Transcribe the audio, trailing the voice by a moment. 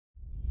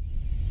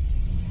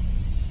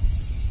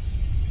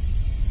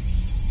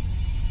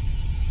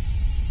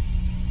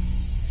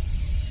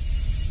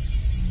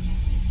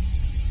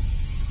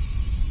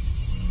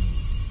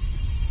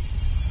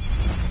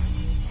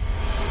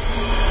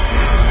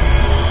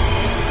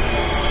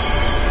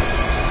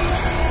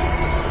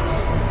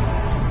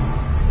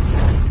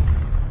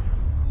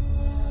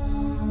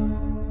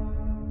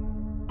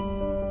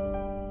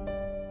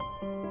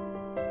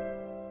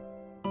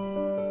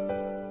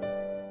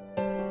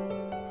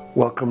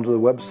Welcome to the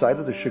website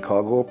of the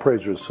Chicago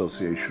Appraisers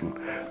Association,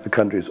 the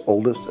country's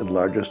oldest and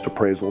largest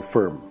appraisal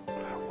firm.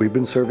 We've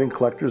been serving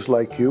collectors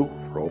like you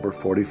for over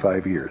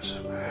 45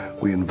 years.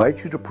 We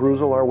invite you to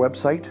peruse our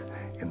website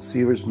and see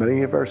if as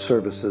many of our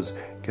services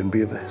can be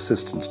of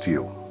assistance to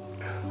you.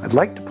 I'd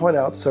like to point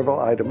out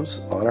several items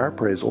on our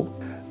appraisal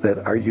that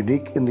are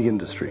unique in the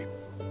industry.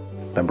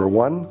 Number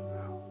one,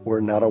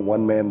 we're not a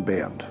one-man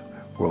band.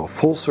 We're a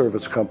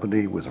full-service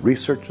company with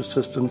research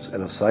assistants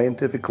and a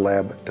scientific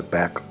lab to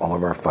back all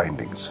of our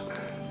findings.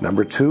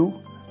 Number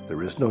two,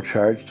 there is no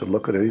charge to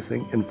look at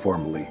anything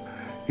informally.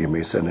 You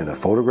may send in a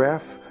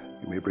photograph,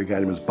 you may bring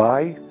items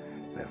by,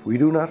 and if we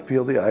do not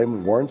feel the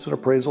item warrants an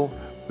appraisal,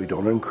 we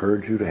don't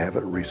encourage you to have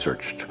it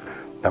researched.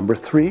 Number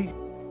three,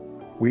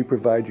 we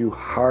provide you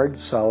hard,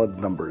 solid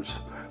numbers.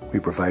 We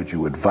provide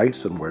you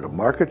advice on where to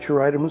market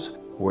your items,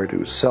 where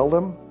to sell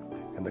them,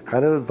 and the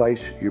kind of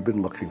advice you've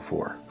been looking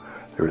for.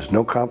 There is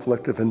no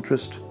conflict of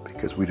interest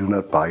because we do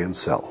not buy and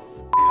sell.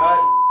 Cut.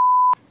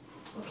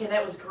 Okay,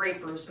 that was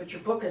great, Bruce, but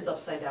your book is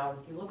upside down.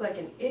 You look like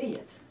an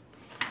idiot.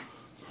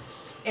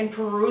 And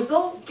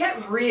perusal?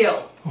 Get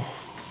real.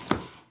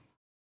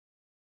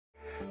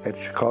 At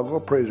Chicago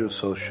Appraisers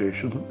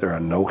Association, there are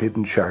no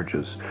hidden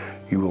charges.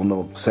 You will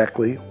know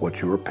exactly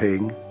what you are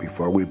paying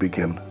before we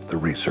begin the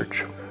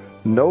research.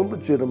 No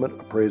legitimate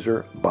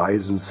appraiser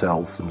buys and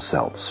sells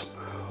themselves.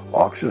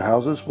 Auction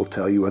houses will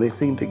tell you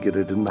anything to get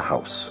it in the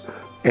house.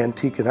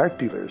 Antique and art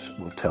dealers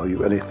will tell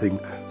you anything,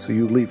 so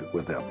you leave it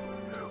with them.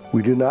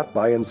 We do not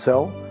buy and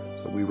sell,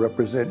 so we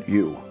represent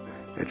you.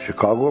 At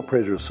Chicago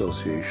Appraisers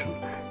Association,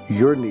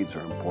 your needs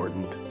are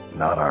important,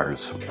 not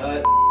ours.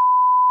 Cut.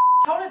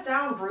 Tone it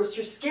down, Bruce.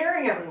 You're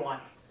scaring everyone.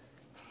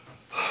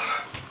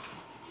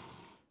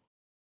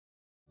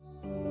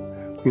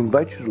 We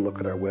invite you to look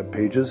at our web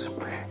pages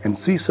and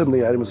see some of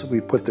the items that we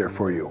put there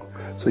for you,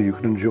 so you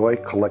can enjoy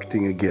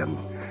collecting again.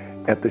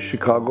 At the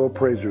Chicago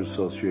Appraisers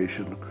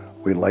Association,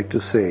 we like to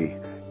say,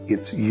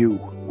 it's you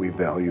we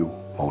value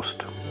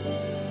most.